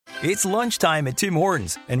It's lunchtime at Tim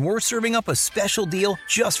Hortons, and we're serving up a special deal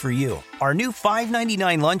just for you. Our new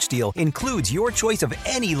 $5.99 lunch deal includes your choice of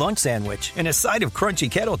any lunch sandwich and a side of crunchy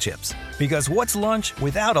kettle chips. Because what's lunch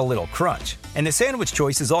without a little crunch? And the sandwich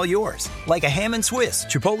choice is all yours, like a ham and Swiss,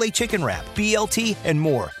 Chipotle chicken wrap, BLT, and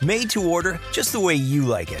more, made to order just the way you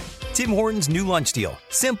like it. Tim Hortons' new lunch deal.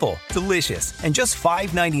 Simple, delicious, and just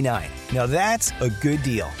 $5.99. Now that's a good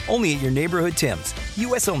deal. Only at your neighborhood Tim's.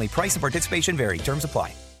 U.S. only. Price and participation vary. Terms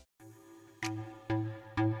apply.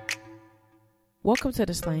 Welcome to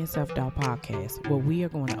the Slaying Self-Doubt Podcast, where we are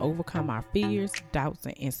going to overcome our fears, doubts,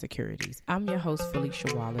 and insecurities. I'm your host,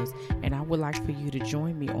 Felicia Wallace, and I would like for you to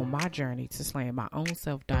join me on my journey to slaying my own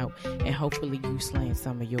self-doubt and hopefully you slaying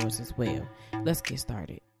some of yours as well. Let's get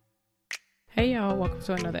started. Hey y'all, welcome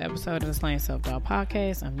to another episode of the Slaying Self-Doubt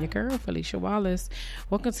Podcast. I'm your girl, Felicia Wallace.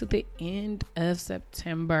 Welcome to the end of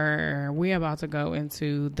September. We're about to go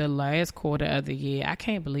into the last quarter of the year. I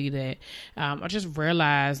can't believe that. I just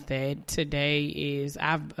realized that today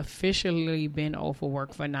I've officially been off of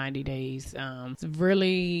work for 90 days. It's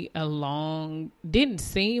really didn't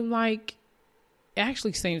seem like, it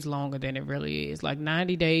actually seems longer than it really is. Like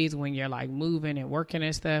 90 days when you're like moving and working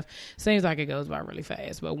and stuff, seems like it goes by really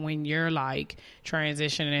fast. But when you're like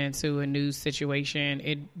transitioning into a new situation,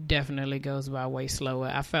 it definitely goes by way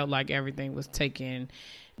slower. I felt like everything was taking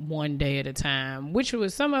one day at a time, which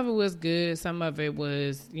was, some of it was good. Some of it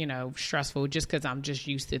was, stressful just because I'm just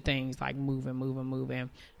used to things like moving.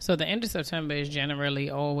 So the end of September is generally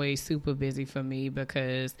always super busy for me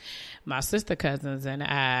because my sister cousins and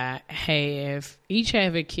I each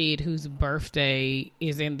have a kid whose birthday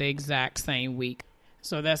is in the exact same week.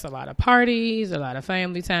 So that's a lot of parties, a lot of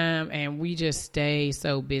family time, and we just stay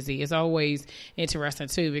so busy. It's always interesting,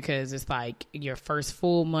 too, because it's like your first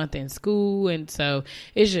full month in school, and so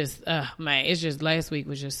it's just, last week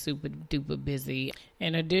was just super duper busy.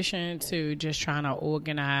 In addition to just trying to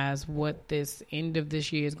organize what this end of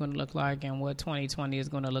this year is going to look like and what 2020 is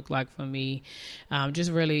going to look like for me, just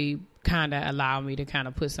really kind of allow me to kind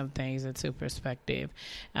of put some things into perspective.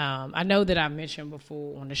 I know that I mentioned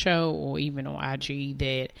before on the show or even on IG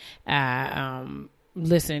that I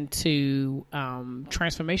listen to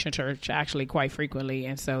Transformation Church actually quite frequently,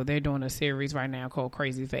 and so they're doing a series right now called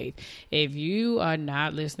Crazy Faith. If you are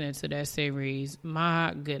not listening to that series,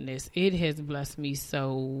 my goodness, it has blessed me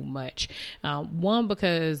so much. One,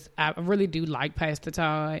 because I really do like Pastor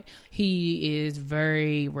Todd. He is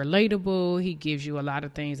very relatable. He gives you a lot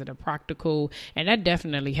of things that are practical, and that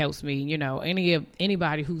definitely helps me.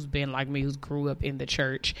 Anybody who's been like me, who's grew up in the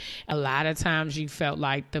church, a lot of times you felt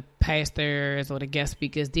like the pastors or the guest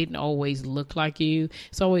speakers didn't always look like you.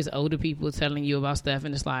 It's always older people telling you about stuff,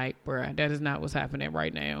 and it's like, bruh, that is not what's happening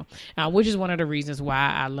right now. Which is one of the reasons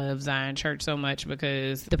why I love Zion Church so much,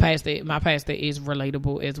 because my pastor is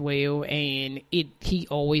relatable as well, and he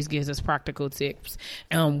always gives us practical tips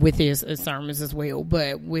with his sermons as well.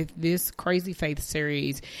 But with this Crazy Faith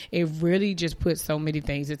series, it really just puts so many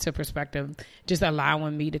things into perspective, just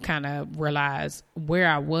allowing me to kind of realize where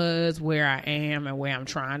I was, where I am, and where I'm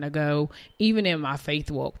trying to go, even in my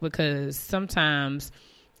faith walk, because sometimes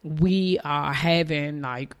we are having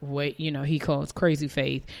like what he calls crazy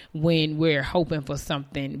faith when we're hoping for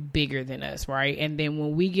something bigger than us, right? And then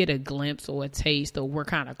when we get a glimpse or a taste, or we're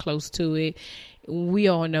kind of close to it, we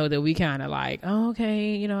all know that we kind of like, oh,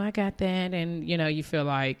 okay, I got that. And, you feel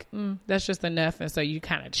like that's just enough. And so you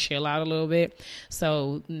kind of chill out a little bit.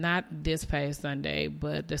 So not this past Sunday,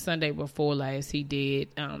 but the Sunday before last, he did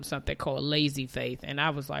something called Lazy Faith. And I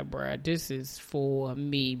was like, bruh, this is for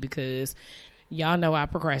me, because y'all know I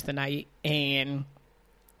procrastinate, and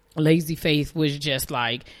Lazy Faith was just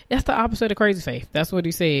like, that's the opposite of Crazy Faith. That's what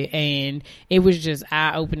he said. And it was just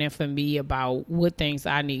eye-opening for me about what things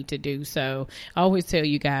I need to do. So I always tell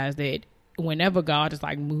you guys that whenever God is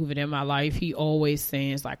like moving in my life, he always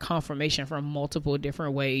sends like confirmation from multiple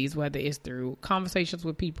different ways, whether it's through conversations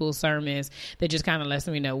with people, sermons, that just kind of lets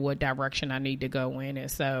me know what direction I need to go in. And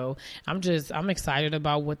so I'm excited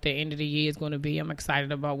about what the end of the year is going to be. I'm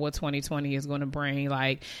excited about what 2020 is going to bring.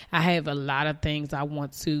 Like, I have a lot of things I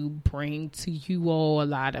want to bring to you all, a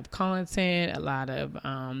lot of content, a lot of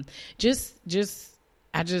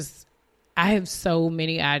I have so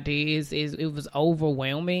many ideas. It was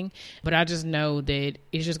overwhelming, but I just know that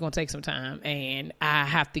it's just going to take some time, and I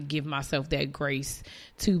have to give myself that grace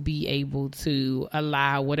to be able to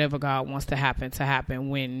allow whatever God wants to happen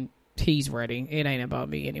when he's ready. It ain't about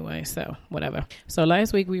me anyway, so whatever. So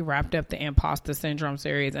last week we wrapped up the Imposter Syndrome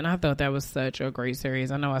series, and I thought that was such a great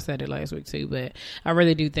series. I know I said it last week too, but I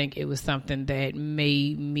really do think it was something that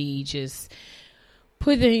made me just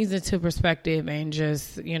put things into perspective and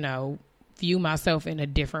just, view myself in a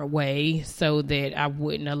different way so that I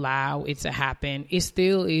wouldn't allow it to happen. It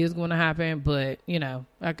still is going to happen, but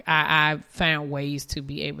I found ways to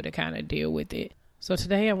be able to kind of deal with it. So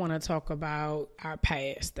today I want to talk about our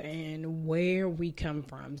past and where we come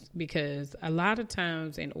from, because a lot of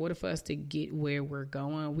times in order for us to get where we're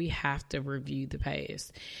going, we have to review the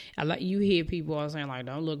past. You hear people all saying like,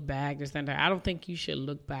 don't look back, this and that. I don't think you should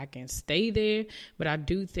look back and stay there, but I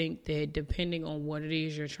do think that depending on what it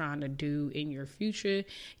is you're trying to do in your future,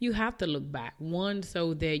 you have to look back. One,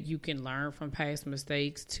 so that you can learn from past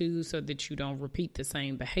mistakes. Two, so that you don't repeat the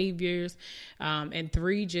same behaviors. And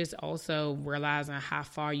three, just also realizing how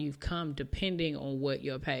far you've come depending on what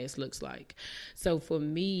your past looks like. So for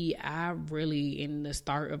me, I really, in the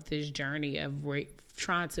start of this journey of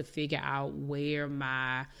trying to figure out where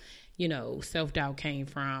my self-doubt came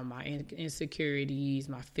from, my insecurities,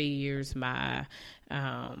 my fears, my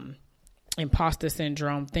imposter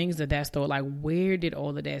syndrome, things of that sort, like where did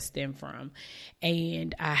all of that stem from?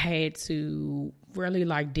 And I had to really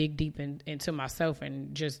dig deep into myself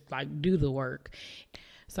and just do the work.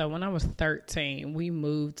 So when I was 13, we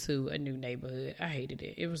moved to a new neighborhood. I hated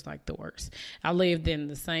it. It was the worst. I lived in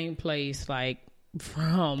the same place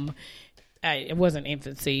from, it wasn't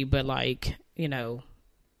infancy, but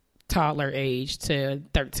toddler age to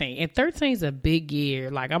 13. And 13 is a big year.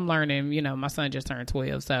 I'm learning, my son just turned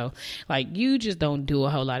 12. So you just don't do a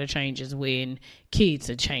whole lot of changes when kids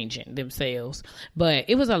are changing themselves. But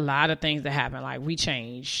it was a lot of things that happened. We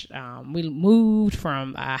changed. We moved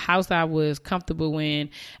from a house I was comfortable in.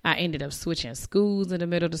 I ended up switching schools in the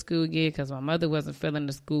middle of the school year because my mother wasn't feeling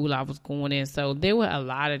the school I was going in. So there were a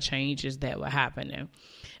lot of changes that were happening.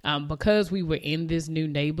 Because we were in this new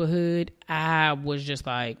neighborhood, I was just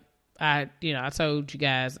I told you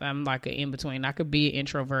guys I'm an in-between. I could be an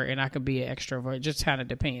introvert and I could be an extrovert. It just kind of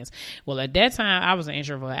depends. Well, at that time, I was an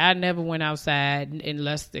introvert. I never went outside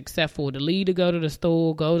except for to leave to go to the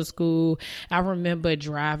store, go to school. I remember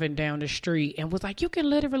driving down the street and was you can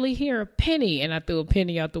literally hear a penny. And I threw a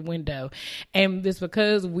penny out the window. And it's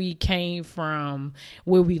because we came from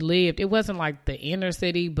where we lived. It wasn't the inner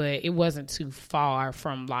city, but it wasn't too far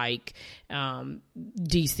from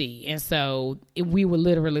DC. And so we were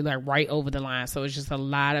literally right over the line. So it's just a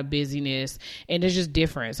lot of busyness and it's just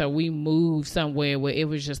different. So we moved somewhere where it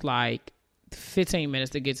was just 15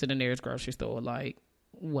 minutes to get to the nearest grocery store.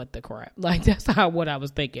 What the crap? That's what I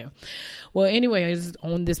was thinking. Well, anyways,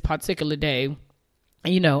 on this particular day,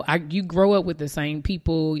 you grow up with the same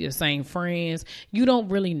people, your same friends. You don't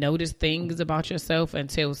really notice things about yourself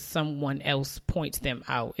until someone else points them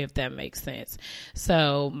out, if that makes sense.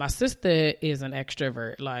 So my sister is an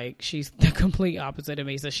extrovert. She's the complete opposite of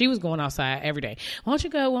me. So she was going outside every day. Why don't you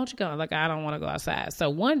go? I don't want to go outside. So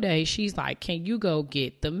one day she's can you go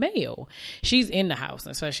get the mail? She's in the house.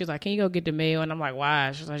 And so she's can you go get the mail? And I'm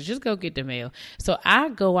why? She's just go get the mail. So I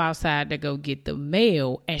go outside to go get the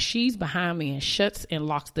mail and she's behind me and shuts and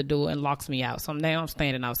locks the door and locks me out. So now I'm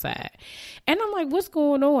standing outside and I'm what's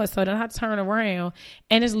going on? So then I turn around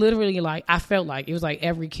and it's literally I felt it was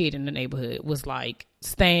every kid in the neighborhood was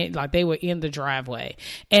staying, they were in the driveway.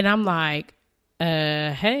 And I'm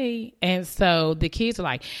hey. And so the kids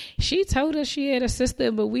are she told us she had a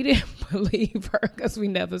sister, but we didn't believe her because we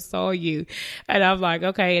never saw you. And I'm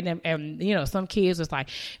okay. And some kids was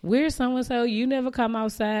where's so-and-so? You never come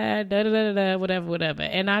outside, da, da, da, da, whatever.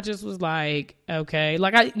 And I just was okay.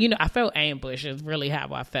 I felt ambushed is really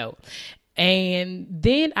how I felt. And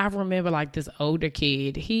then I remember this older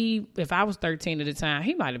kid, if I was 13 at the time,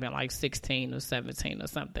 he might've been 16 or 17 or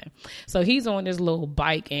something. So he's on this little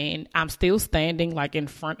bike and I'm still standing in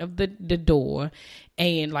front of the door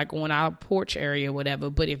and on our porch area, whatever.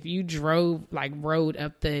 But if you drove, rode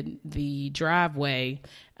up the driveway,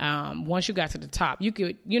 once you got to the top, you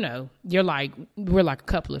could, you're we're a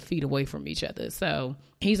couple of feet away from each other. So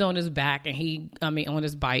he's on his back and on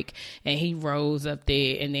his bike and he rolls up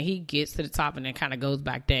there and then he gets to the top and then kind of goes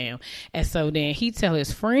back down. And so then he tell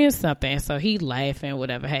his friends something. And so he laughing,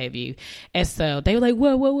 whatever have you. And so they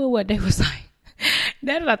were what? They was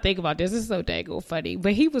now that I think about this, it's so dang funny.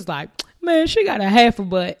 But he was man, she got a half a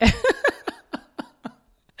butt.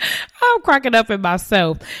 I'm cracking up at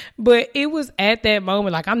myself. But it was at that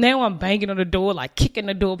moment, I'm banging on the door, kicking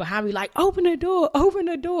the door behind me, open the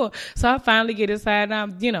door. So I finally get inside and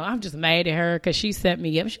I'm just mad at her because she set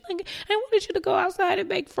me up. She's I wanted you to go outside and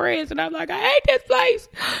make friends. And I'm I hate this place.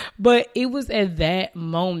 But it was at that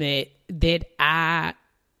moment that I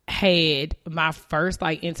had my first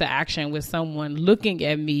interaction with someone looking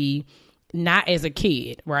at me not as a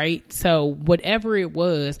kid, right? So whatever it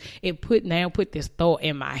was, it put this thought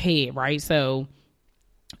in my head, right? So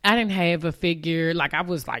I didn't have a figure. Like, I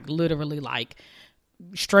was like literally like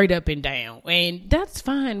straight up and down. And that's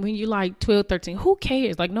fine when you're like 12, 13. Who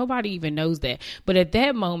cares? Like, nobody even knows that. But at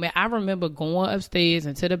that moment, I remember going upstairs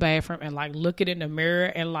into the bathroom and like looking in the mirror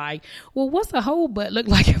and like, well, what's a whole butt look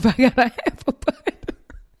like if I got a half a butt?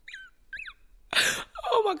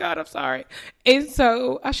 Oh my God, I'm sorry. And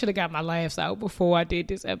so I should have got my laughs out before I did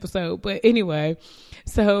this episode. But anyway,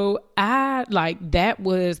 so I like, that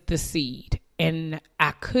was the seed. And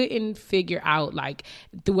I couldn't figure out, like,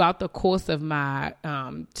 throughout the course of my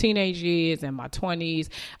teenage years and my 20s,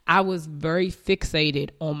 I was very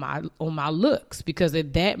fixated on my looks, because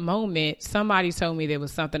at that moment, somebody told me there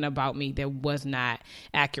was something about me that was not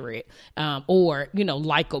accurate, or, you know,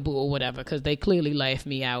 likable or whatever, because they clearly laughed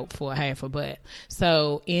me out for half a butt.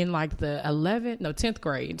 So in like the 10th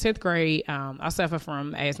grade. In 10th grade, I suffered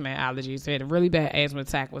from asthma and allergies. I had a really bad asthma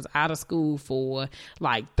attack, was out of school for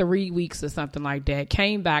like 3 weeks or something like that.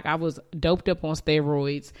 Came back. I was doped up on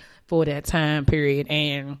steroids for that time period.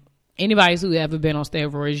 And anybody who ever been on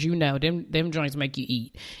steroids, you know, them joints make you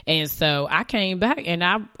eat. And so I came back and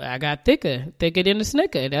I got thicker than a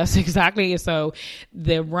Snicker. That's exactly it. So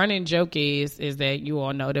the running joke is that you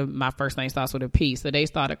all know that my first name starts with a P. So they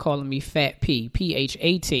started calling me Fat P,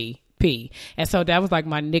 P-H-A-T. P. And so that was like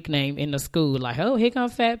my nickname in the school, like, oh, here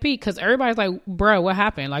comes Fat P, because everybody's like, bro, what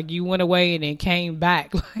happened? Like, you went away and then came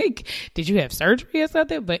back. Like, did you have surgery or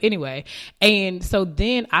something? But anyway, and so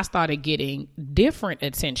then I started getting different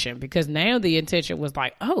attention, because now the attention was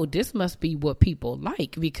like, oh, this must be what people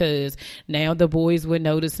like, because now the boys were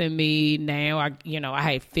noticing me. Now I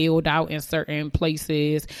had filled out in certain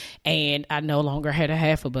places, and I no longer had a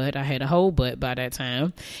half a butt. I had a whole butt by that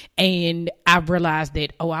time. And I realized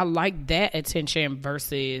that, oh, I like that attention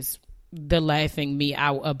versus the laughing me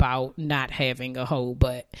out about not having a whole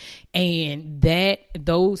butt. And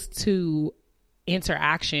those two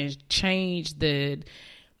interactions changed the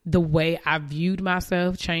way I viewed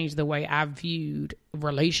myself, changed the way I viewed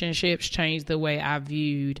relationships, changed the way I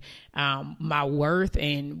viewed my worth,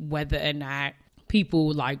 and whether or not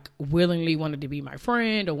people like willingly wanted to be my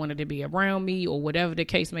friend or wanted to be around me or whatever the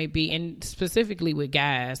case may be. And specifically with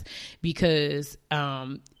guys, because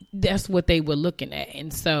that's what they were looking at.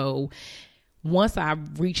 And so once I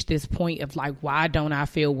reached this point of like, why don't I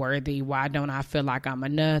feel worthy? Why don't I feel like I'm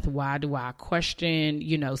enough? Why do I question,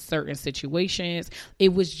 certain situations?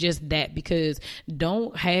 It was just that, because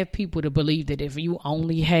don't have people to believe that if you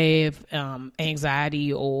only have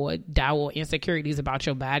anxiety or doubt or insecurities about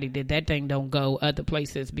your body, that thing don't go other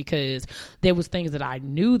places, because there was things that I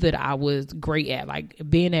knew that I was great at, like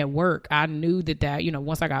being at work. I knew that,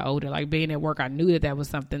 once I got older, like being at work, I knew that was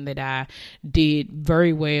something that I did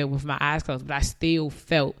very well with my eyes closed. I still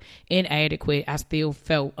felt inadequate. I still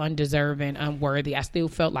felt undeserving, unworthy. I still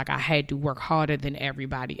felt like I had to work harder than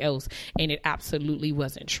everybody else. And it absolutely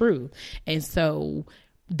wasn't true. And so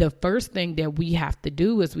the first thing that we have to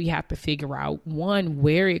do is we have to figure out, one,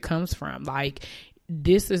 where it comes from. Like,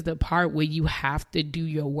 this is the part where you have to do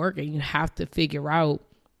your work, and you have to figure out,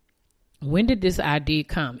 when did this idea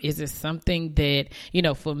come? Is it something that,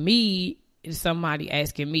 for me, somebody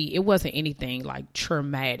asking me, it wasn't anything like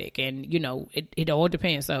traumatic, and it all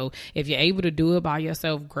depends. So if you're able to do it by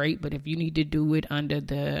yourself, great, but if you need to do it under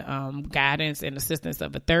the guidance and assistance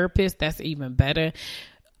of a therapist, that's even better.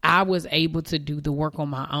 I was able to do the work on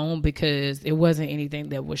my own because it wasn't anything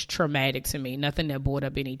that was traumatic to me, nothing that brought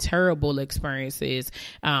up any terrible experiences.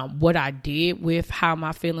 What I did with how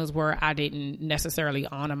my feelings were, I didn't necessarily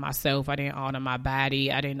honor myself. I didn't honor my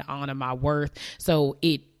body. I didn't honor my worth. So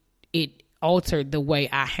it altered the way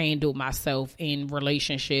I handled myself in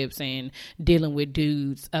relationships and dealing with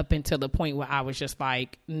dudes, up until the point where I was just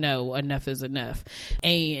like, no, enough is enough.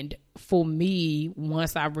 And for me,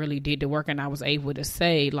 once I really did the work and I was able to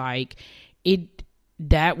say, like,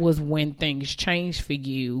 that was when things changed for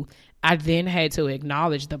you, I then had to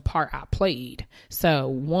acknowledge the part I played. So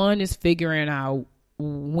one is figuring out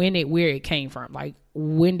where it came from. Like,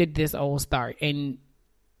 when did this all start, and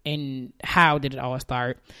how did it all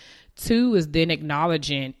start? Two is then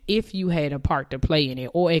acknowledging if you had a part to play in it,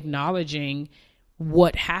 or acknowledging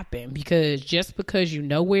what happened, because just because you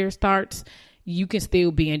know where it starts, you can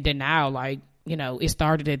still be in denial. Like, it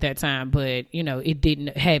started at that time, but, it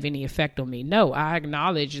didn't have any effect on me. No, I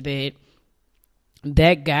acknowledge that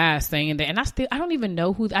guy saying that, and I don't even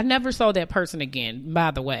know I never saw that person again,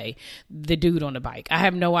 by the way, the dude on the bike. I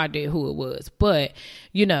have no idea who it was, but,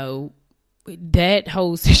 that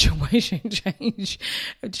whole situation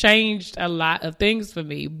changed a lot of things for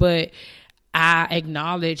me. But I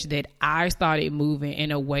acknowledged that I started moving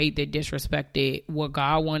in a way that disrespected what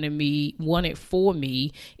God wanted for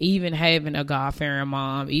me, even having a God-fearing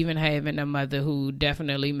mom, even having a mother who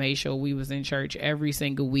definitely made sure we was in church every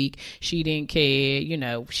single week. She didn't care. You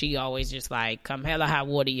know, she always just like, come hell or high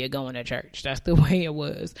water, you're going to church. That's the way it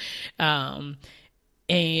was. And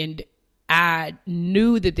I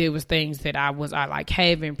knew that there was things that I like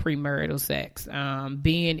having premarital sex,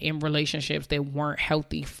 being in relationships that weren't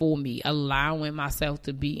healthy for me, allowing myself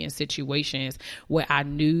to be in situations where I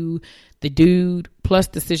knew the dude plus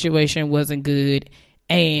the situation wasn't good.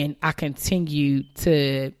 And I continued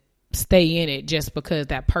to stay in it just because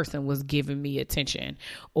that person was giving me attention,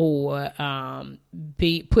 or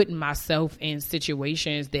be putting myself in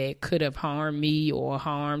situations that could have harmed me or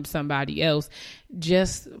harmed somebody else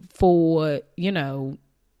just for, you know,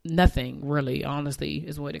 nothing really, honestly,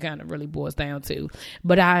 is what it kind of really boils down to.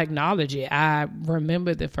 But I acknowledge it. I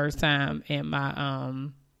remember the first time in my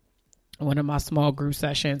one of my small group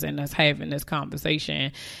sessions and us having this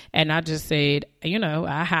conversation. And I just said, you know,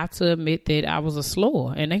 I have to admit that I was a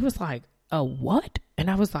slur. And they was like, a what?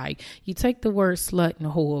 And I was like, you take the word slut and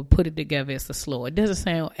whore, put it together, it's a slur. It doesn't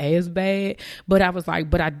sound as bad, but I was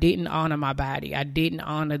like, but I didn't honor my body. I didn't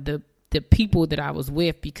honor the people that I was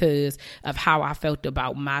with because of how I felt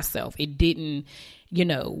about myself. It didn't, you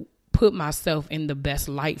know, put myself in the best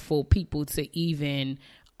light for people to even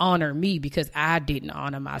honor me because I didn't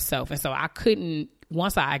honor myself. And so I couldn't,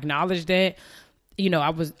 once I acknowledged that, you know,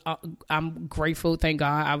 I'm grateful. Thank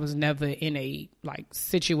God I was never in a like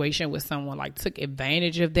situation where someone like took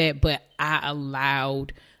advantage of that, but I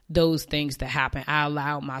allowed those things to happen. I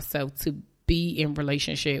allowed myself to be in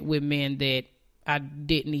relationship with men that I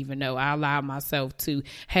didn't even know. I allowed myself to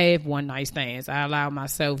have one night stands. I allowed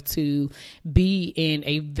myself to be in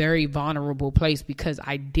a very vulnerable place because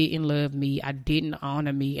I didn't love me. I didn't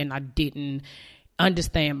honor me, and I didn't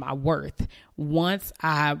understand my worth. Once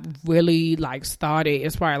I really like started,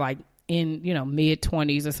 it's probably like in, you know, mid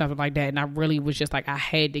 20s or something like that. And I really was just like, I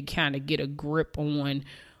had to kind of get a grip on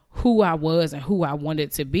who I was and who I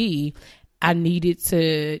wanted to be. I needed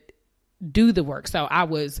to do the work. So I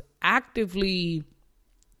was actively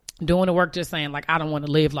doing the work, just saying like, I don't want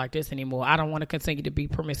to live like this anymore. I don't want to continue to be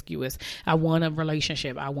promiscuous. I want a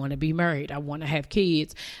relationship. I want to be married. I want to have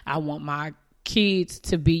kids. I want my kids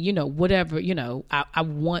to be, you know, whatever, you know, I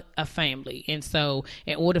want a family. And so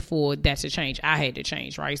in order for that to change, I had to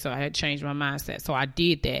change, right? So I had to change my mindset. So I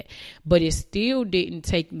did that, but it still didn't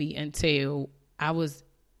take me until I was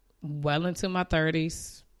well into my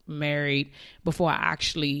 30s, married, before I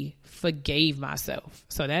actually forgave myself.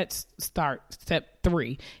 So that's step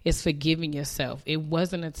 3 is forgiving yourself. It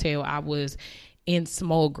wasn't until I was in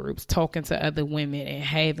small groups, talking to other women and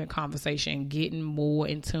having conversation, getting more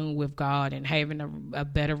in tune with God and having a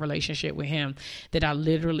better relationship with him, that I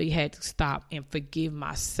literally had to stop and forgive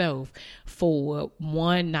myself for,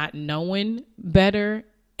 1, not knowing better,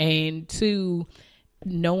 and 2,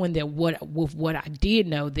 knowing that with what I did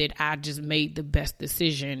know, that I just made the best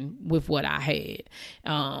decision with what I had.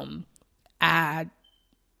 I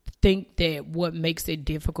think that what makes it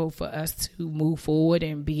difficult for us to move forward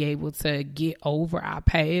and be able to get over our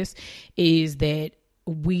past is that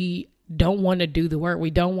we don't want to do the work.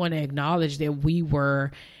 We don't want to acknowledge that we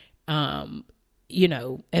were, you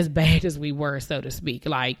know, as bad as we were, so to speak.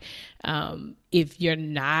 Like, if you're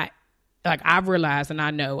not, like, I've realized, and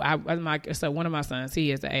I know, so one of my sons, he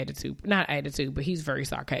has not attitude, but he's very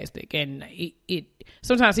sarcastic. And it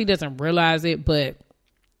sometimes he doesn't realize it, but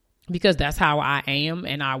because that's how I am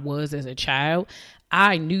and I was as a child,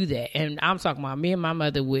 I knew that. And I'm talking about me and my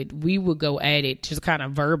mother we would go at it just kind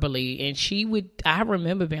of verbally. And I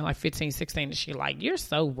remember being like 15, 16, and she like, you're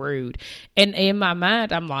so rude. And in my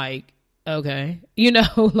mind, I'm like, okay, you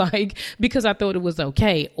know, like, because I thought it was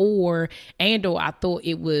okay. Or I thought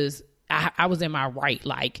it was, I was in my right,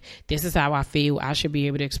 like, this is how I feel, I should be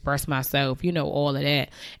able to express myself, you know, all of that.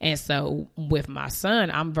 And so with my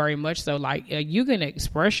son, I'm very much so like, you're going to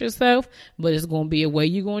express yourself, but it's going to be a way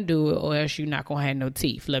you're going to do it, or else you're not going to have no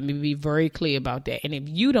teeth. Let me be very clear about that. And if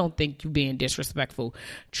you don't think you're being disrespectful,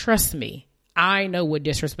 trust me, I know what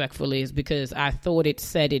disrespectful is, because I thought it,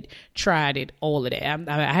 said it, tried it, all of that.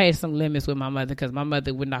 I had some limits with my mother, because my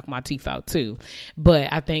mother would knock my teeth out too.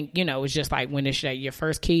 But I think, you know, it's just like when it's your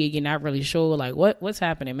first kid, you're not really sure, like, what's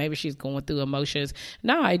happening. Maybe she's going through emotions.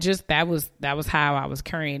 No, that was how I was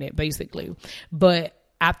carrying it, basically. But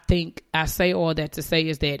I think I say all that to say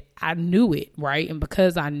is that I knew it, right? And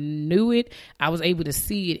because I knew it, I was able to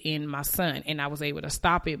see it in my son, and I was able to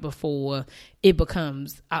stop it before it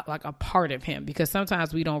becomes like a part of him. Because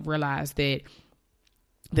sometimes we don't realize that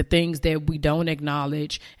the things that we don't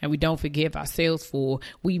acknowledge and we don't forgive ourselves for,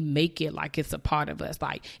 we make it like it's a part of us.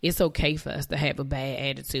 Like, it's okay for us to have a bad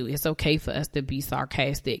attitude. It's okay for us to be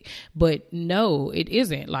sarcastic. But no, it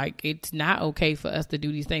isn't. Like, it's not okay for us to do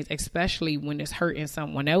these things, especially when it's hurting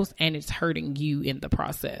someone else and it's hurting you in the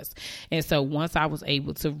process. And so once I was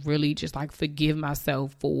able to really just like forgive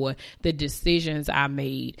myself for the decisions I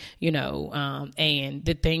made, and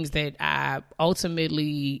the things that I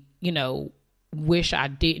ultimately, wish I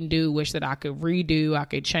didn't do, wish that I could redo, I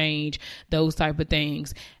could change, those type of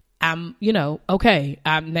things. I'm, okay.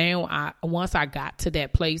 Once I got to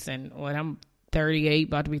that place, and when I'm 38,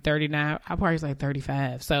 about to be 39, I probably was like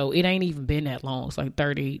 35. So it ain't even been that long. It's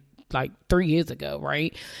like 3 years ago.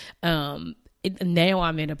 Right. Now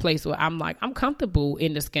I'm in a place where I'm like, I'm comfortable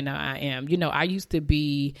in the skin that I am. I used to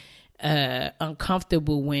be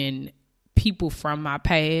uncomfortable when people from my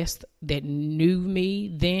past that knew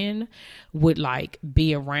me then would like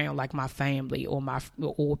be around like my family or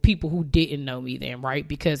people who didn't know me then, right?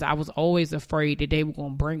 Because I was always afraid that they were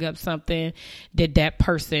going to bring up something that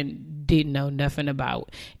person didn't know nothing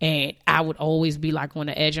about. And I would always be like on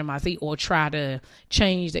the edge of my seat or try to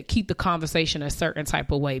keep the conversation a certain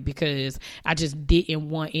type of way, because I just didn't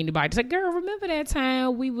want anybody to say, girl, remember that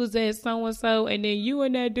time we was at so-and-so and then you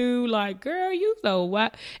and that dude, like, girl, you know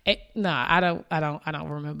what? Nah, I don't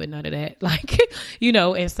remember none of that. Like,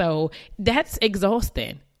 and so that's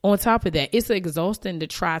exhausting. On top of that, it's exhausting to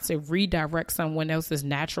try to redirect someone else's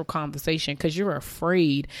natural conversation because you're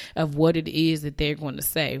afraid of what it is that they're going to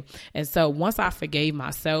say. And so once I forgave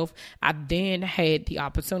myself, I then had the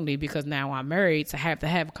opportunity, because now I'm married, to have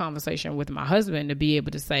a conversation with my husband to be able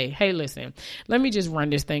to say, hey, listen, let me just run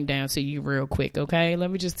this thing down to you real quick. Okay. Let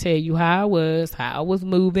me just tell you how I was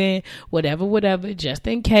moving, whatever, just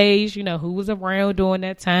in case, who was around during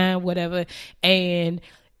that time, whatever. And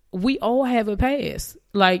we all have a past.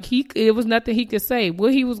 Like, it was nothing he could say.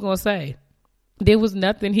 What he was going to say, there was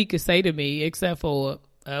nothing he could say to me except for,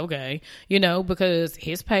 okay, because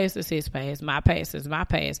his past is his past. My past is my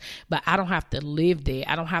past. But I don't have to live there.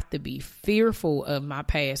 I don't have to be fearful of my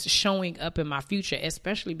past showing up in my future,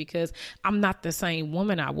 especially because I'm not the same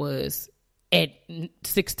woman I was at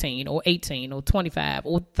 16 or 18 or 25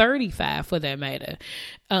 or 35 for that matter.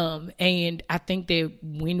 And I think that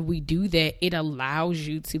when we do that, it allows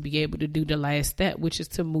you to be able to do the last step, which is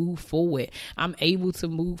to move forward. I'm able to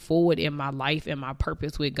move forward in my life and my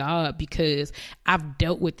purpose with God because I've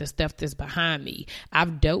dealt with the stuff that's behind me.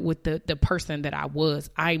 I've dealt with the person that I was.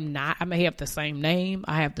 I may have the same name.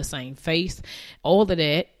 I have the same face, all of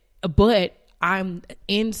that, but I'm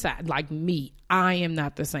inside, like me, I am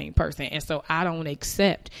not the same person. And so I don't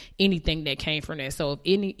accept anything that came from that. So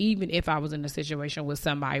even if I was in a situation with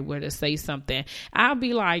somebody were to say something, I'll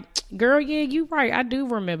be like, girl, yeah, you right. I do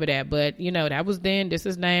remember that. But that was then, this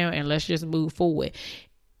is now, and let's just move forward.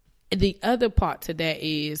 The other part to that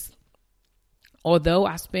is, although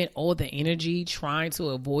I spent all the energy trying to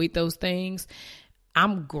avoid those things,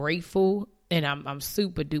 I'm grateful, and I'm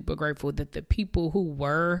super duper grateful that the people who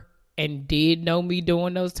were and did know me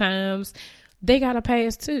during those times, they got a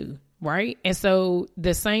past too, right? And so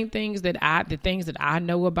the things that I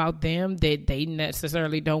know about them that they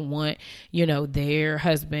necessarily don't want, their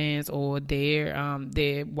husbands or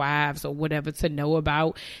their wives or whatever to know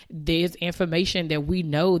about, there's information that we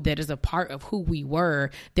know that is a part of who we were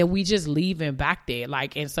that we just leaving back there.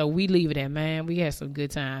 Like, and so we leave it at, man, we had some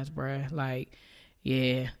good times, bruh. Like,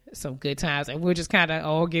 yeah, some good times. And we'll just kind of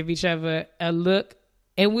all give each other a look,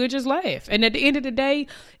 and we'll just laugh. And at the end of the day,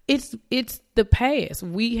 it's the past.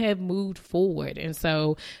 We have moved forward. And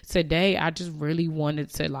so today I just really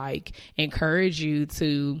wanted to encourage you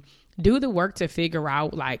to do the work to figure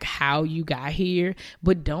out how you got here,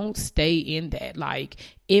 but don't stay in that.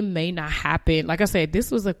 It may not happen. Like I said, this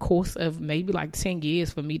was a course of maybe 10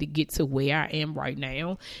 years for me to get to where I am right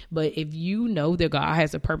now. But if you know that God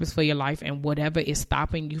has a purpose for your life, and whatever is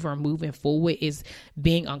stopping you from moving forward is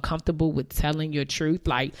being uncomfortable with telling your truth,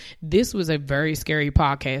 this was a very scary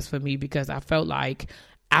podcast for me, because I felt like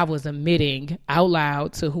I was admitting out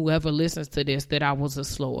loud to whoever listens to this that I was a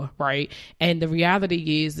slower, right? And the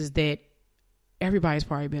reality is that everybody's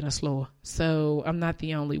probably been a slower. So I'm not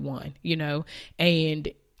the only one, and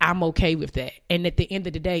I'm okay with that. And at the end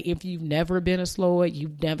of the day, if you've never been a slower,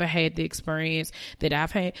 you've never had the experience that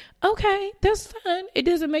I've had, okay, that's fine. It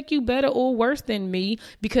doesn't make you better or worse than me,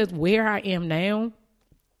 because where I am now,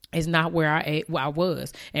 It's not where I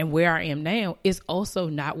was, and where I am now is also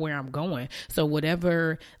not where I'm going. So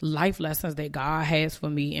whatever life lessons that God has for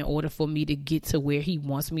me in order for me to get to where he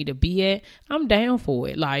wants me to be at, I'm down for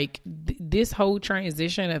it. Like this whole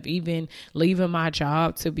transition of even leaving my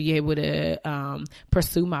job to be able to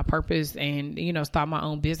pursue my purpose and, start my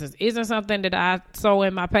own business isn't something that I saw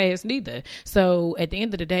in my past neither. So at the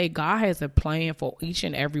end of the day, God has a plan for each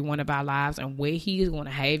and every one of our lives, and where he is going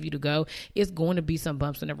to have you to go, it's going to be some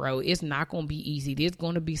bumps in the road. It's not going to be easy. There's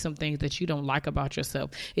going to be some things that you don't like about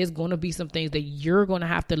yourself. It's going to be some things that you're going to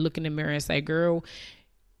have to look in the mirror and say, girl,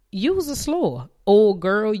 you was a slower. Or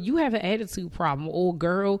girl, you have an attitude problem. Or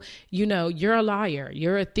girl, you're a liar.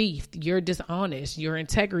 You're a thief. You're dishonest. Your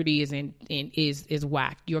integrity is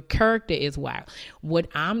whack. Your character is whack. What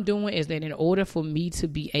I'm doing is that in order for me to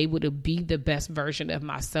be able to be the best version of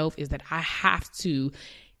myself is that I have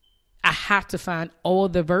to find all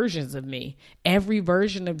the versions of me, every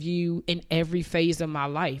version of you in every phase of my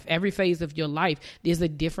life. Every phase of your life, there's a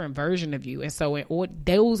different version of you. And so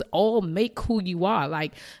those all make who you are.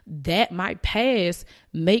 Like that, my past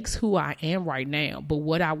makes who I am right now. But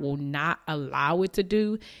what I will not allow it to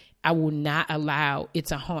do, I will not allow it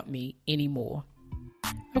to haunt me anymore.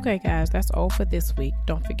 Okay, guys, that's all for this week.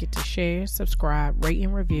 Don't forget to share, subscribe, rate,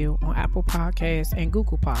 and review on Apple Podcasts and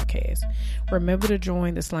Google Podcasts. Remember to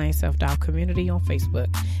join the Slaying Self-Doubt community on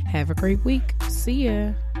Facebook. Have a great week. See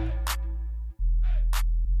ya.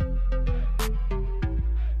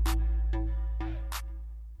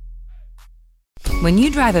 When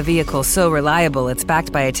you drive a vehicle so reliable it's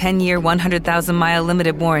backed by a 10-year, 100,000-mile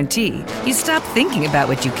limited warranty, you stop thinking about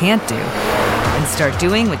what you can't do and start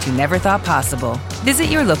doing what you never thought possible. Visit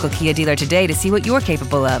your local Kia dealer today to see what you're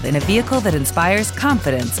capable of in a vehicle that inspires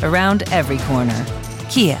confidence around every corner.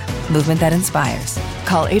 Kia, movement that inspires.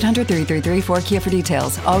 Call 800-333-4KIA for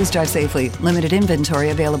details. Always drive safely. Limited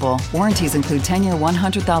inventory available. Warranties include 10-year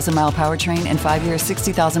 100,000-mile powertrain and 5-year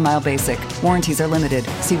 60,000-mile basic. Warranties are limited.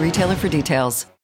 See retailer for details.